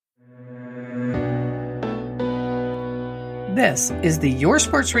This is the Your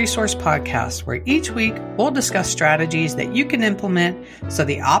Sports Resource Podcast, where each week we'll discuss strategies that you can implement so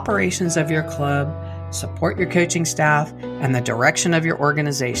the operations of your club support your coaching staff and the direction of your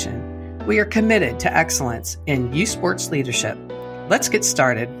organization. We are committed to excellence in youth sports leadership. Let's get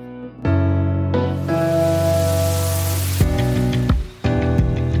started.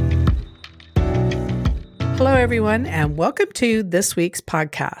 Hello, everyone, and welcome to this week's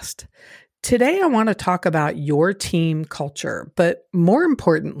podcast. Today, I want to talk about your team culture, but more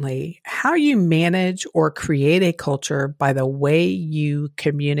importantly, how you manage or create a culture by the way you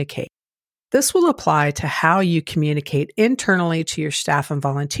communicate. This will apply to how you communicate internally to your staff and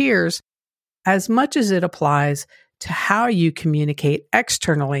volunteers as much as it applies to how you communicate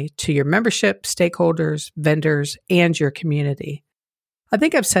externally to your membership, stakeholders, vendors, and your community. I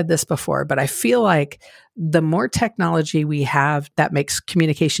think I've said this before, but I feel like the more technology we have that makes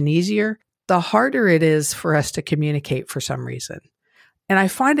communication easier, the harder it is for us to communicate for some reason. And I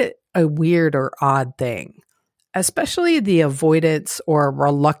find it a weird or odd thing, especially the avoidance or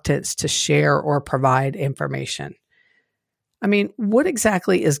reluctance to share or provide information. I mean, what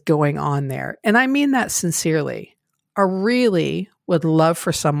exactly is going on there? And I mean that sincerely. I really would love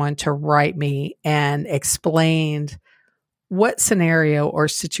for someone to write me and explain what scenario or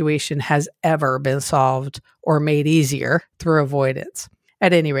situation has ever been solved or made easier through avoidance.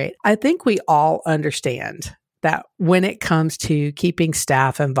 At any rate, I think we all understand that when it comes to keeping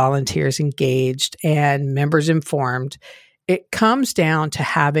staff and volunteers engaged and members informed, it comes down to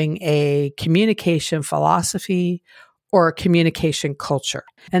having a communication philosophy or a communication culture.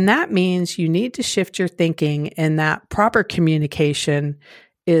 And that means you need to shift your thinking in that proper communication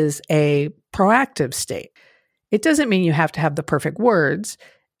is a proactive state. It doesn't mean you have to have the perfect words.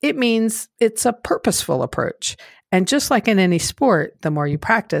 It means it's a purposeful approach. And just like in any sport, the more you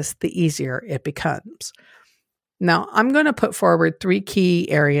practice, the easier it becomes. Now, I'm going to put forward 3 key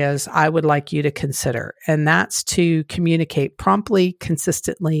areas I would like you to consider, and that's to communicate promptly,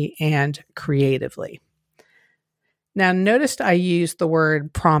 consistently, and creatively. Now, notice I used the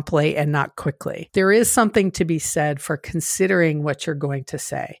word promptly and not quickly. There is something to be said for considering what you're going to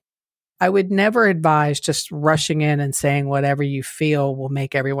say. I would never advise just rushing in and saying whatever you feel will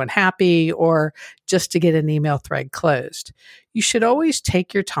make everyone happy or just to get an email thread closed. You should always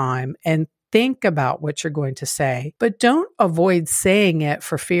take your time and think about what you're going to say, but don't avoid saying it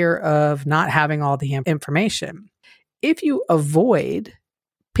for fear of not having all the information. If you avoid,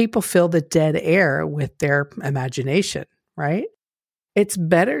 people fill the dead air with their imagination, right? It's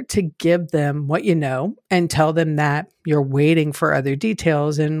better to give them what you know and tell them that you're waiting for other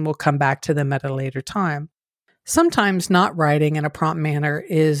details and we'll come back to them at a later time. Sometimes not writing in a prompt manner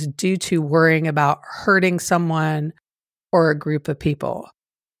is due to worrying about hurting someone or a group of people.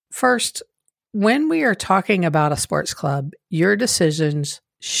 First, when we are talking about a sports club, your decisions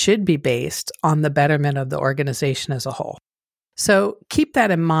should be based on the betterment of the organization as a whole. So keep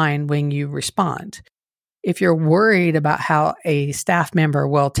that in mind when you respond. If you're worried about how a staff member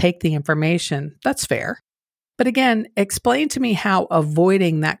will take the information, that's fair. But again, explain to me how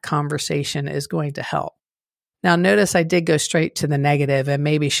avoiding that conversation is going to help. Now, notice I did go straight to the negative, and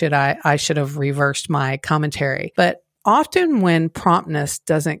maybe I should have reversed my commentary. But often when promptness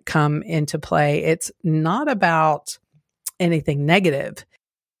doesn't come into play, it's not about anything negative.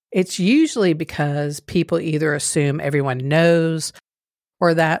 It's usually because people either assume everyone knows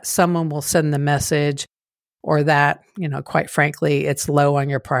or that someone will send the message or that, quite frankly, it's low on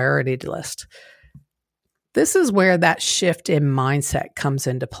your priority list. This is where that shift in mindset comes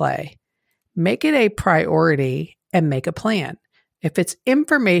into play. Make it a priority and make a plan. If it's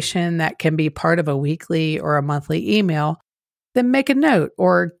information that can be part of a weekly or a monthly email, then make a note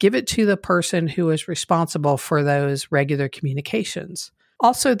or give it to the person who is responsible for those regular communications.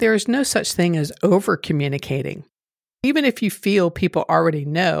 Also, there is no such thing as over-communicating. Even if you feel people already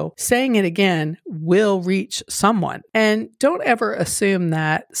know, saying it again will reach someone. And don't ever assume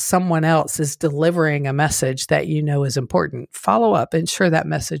that someone else is delivering a message that you know is important. Follow up, ensure that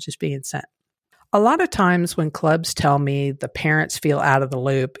message is being sent. A lot of times when clubs tell me the parents feel out of the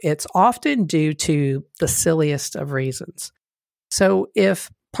loop, it's often due to the silliest of reasons. So if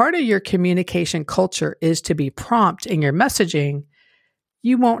part of your communication culture is to be prompt in your messaging,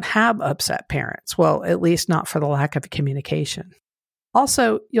 you won't have upset parents. Well, at least not for the lack of communication.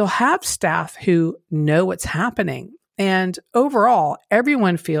 Also, you'll have staff who know what's happening. And overall,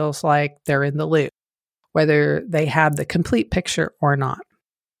 everyone feels like they're in the loop, whether they have the complete picture or not.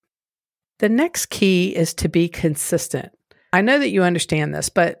 The next key is to be consistent. I know that you understand this,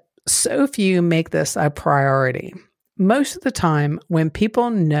 but so few make this a priority. Most of the time, when people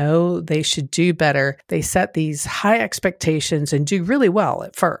know they should do better, they set these high expectations and do really well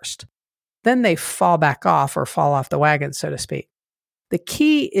at first. Then they fall back off or fall off the wagon, so to speak. The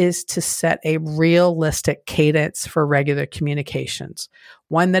key is to set a realistic cadence for regular communications,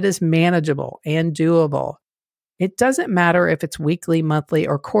 one that is manageable and doable. It doesn't matter if it's weekly, monthly,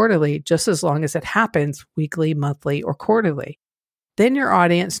 or quarterly, just as long as it happens weekly, monthly, or quarterly. Then your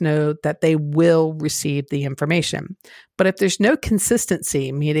audience know that they will receive the information. But if there's no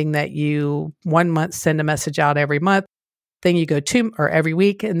consistency, meaning that you 1 month send a message out every month, then you go every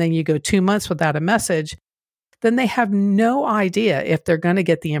week, and then you go 2 months without a message, then they have no idea if they're going to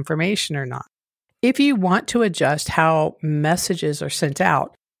get the information or not. If you want to adjust how messages are sent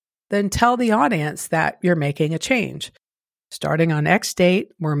out, then tell the audience that you're making a change. Starting on X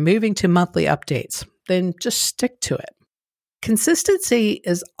date, we're moving to monthly updates. Then just stick to it. Consistency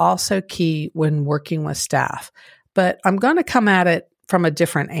is also key when working with staff, but I'm going to come at it from a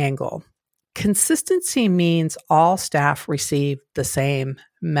different angle. Consistency means all staff receive the same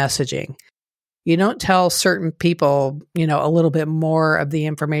messaging. You don't tell certain people, a little bit more of the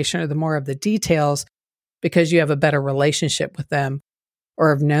information or the more of the details because you have a better relationship with them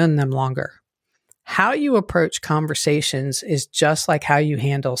or have known them longer. How you approach conversations is just like how you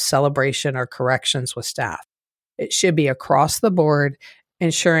handle celebration or corrections with staff. It should be across the board,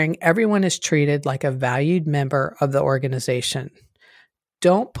 ensuring everyone is treated like a valued member of the organization.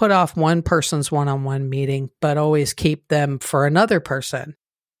 Don't put off one person's one-on-one meeting, but always keep them for another person.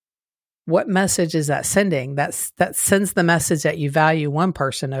 What message is that sending? That sends the message that you value one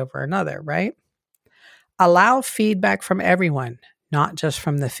person over another, right? Allow feedback from everyone, not just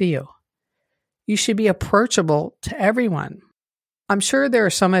from the few. You should be approachable to everyone. I'm sure there are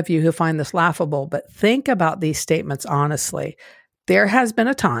some of you who find this laughable, but think about these statements honestly. There has been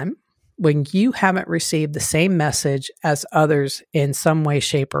a time when you haven't received the same message as others in some way,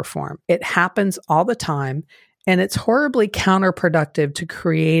 shape, or form. It happens all the time, and it's horribly counterproductive to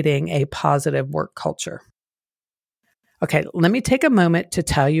creating a positive work culture. Okay, let me take a moment to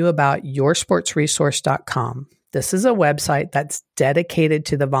tell you about yoursportsresource.com. This is a website that's dedicated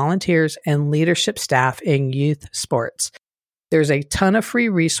to the volunteers and leadership staff in youth sports. There's a ton of free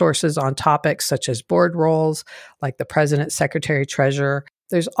resources on topics such as board roles, like the president, secretary, treasurer.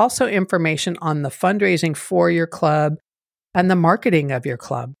 There's also information on the fundraising for your club and the marketing of your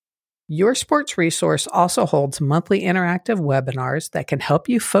club. Your Sports Resource also holds monthly interactive webinars that can help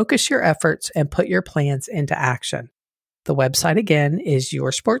you focus your efforts and put your plans into action. The website again is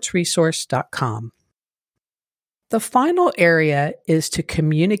yoursportsresource.com. The final area is to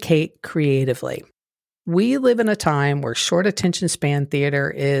communicate creatively. We live in a time where short attention span theater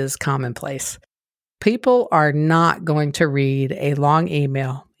is commonplace. People are not going to read a long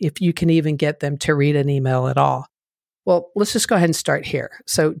email if you can even get them to read an email at all. Well, let's just go ahead and start here.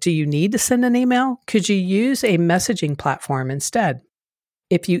 So, do you need to send an email? Could you use a messaging platform instead?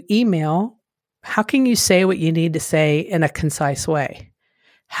 If you email, how can you say what you need to say in a concise way?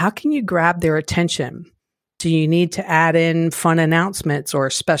 How can you grab their attention? Do you need to add in fun announcements or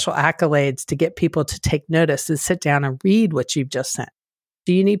special accolades to get people to take notice and sit down and read what you've just sent?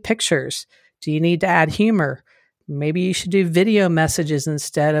 Do you need pictures? Do you need to add humor? Maybe you should do video messages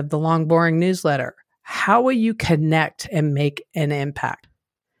instead of the long, boring newsletter. How will you connect and make an impact?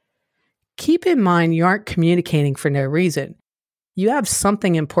 Keep in mind you aren't communicating for no reason. You have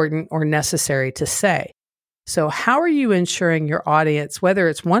something important or necessary to say. So how are you ensuring your audience, whether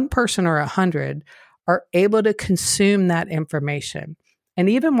it's one person or 100, are able to consume that information? And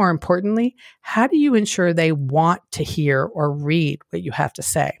even more importantly, how do you ensure they want to hear or read what you have to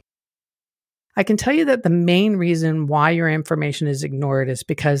say? I can tell you that the main reason why your information is ignored is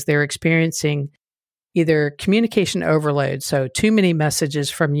because they're experiencing either communication overload, so too many messages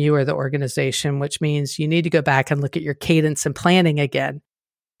from you or the organization, which means you need to go back and look at your cadence and planning again.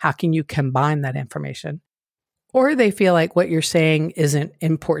 How can you combine that information? Or they feel like what you're saying isn't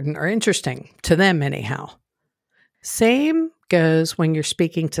important or interesting to them anyhow. Same goes when you're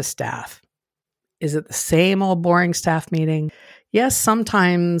speaking to staff. Is it the same old boring staff meeting? Yes,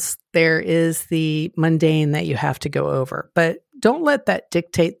 sometimes there is the mundane that you have to go over, but don't let that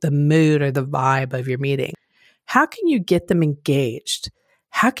dictate the mood or the vibe of your meeting. How can you get them engaged?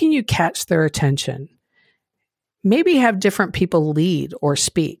 How can you catch their attention? Maybe have different people lead or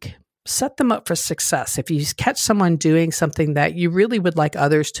speak. Set them up for success. If you catch someone doing something that you really would like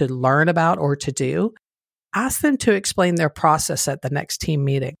others to learn about or to do, ask them to explain their process at the next team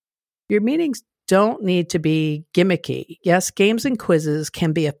meeting. Your meetings don't need to be gimmicky. Yes, games and quizzes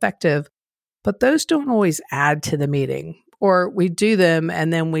can be effective, but those don't always add to the meeting. Or we do them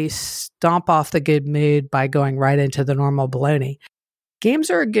and then we stomp off the good mood by going right into the normal baloney.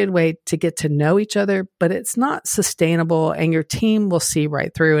 Games are a good way to get to know each other, but it's not sustainable, and your team will see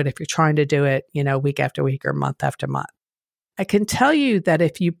right through it if you're trying to do it, week after week or month after month. I can tell you that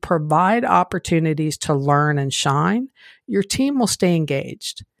if you provide opportunities to learn and shine, your team will stay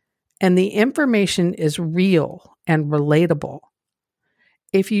engaged, and the information is real and relatable.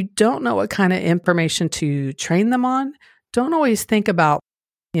 If you don't know what kind of information to train them on, don't always think about,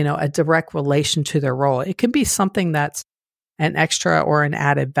 a direct relation to their role. It can be something that's an extra or an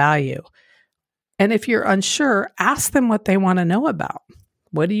added value. And if you're unsure, ask them what they want to know about.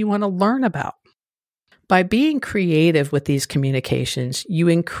 What do you want to learn about? By being creative with these communications, you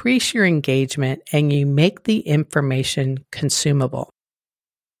increase your engagement and you make the information consumable.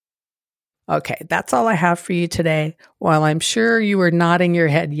 Okay, that's all I have for you today. While I'm sure you were nodding your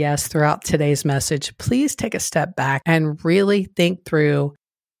head yes throughout today's message, please take a step back and really think through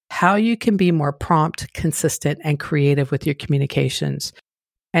how you can be more prompt, consistent, and creative with your communications.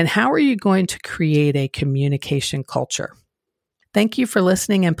 And how are you going to create a communication culture? Thank you for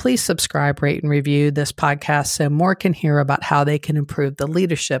listening, and please subscribe, rate, and review this podcast so more can hear about how they can improve the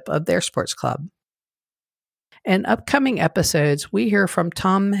leadership of their sports club. In upcoming episodes, we hear from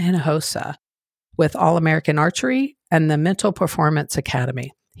Tom Hinojosa with All-American Archery and the Mental Performance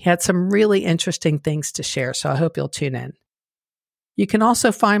Academy. He had some really interesting things to share, so I hope you'll tune in. You can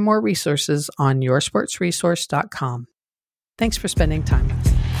also find more resources on yoursportsresource.com. Thanks for spending time with us.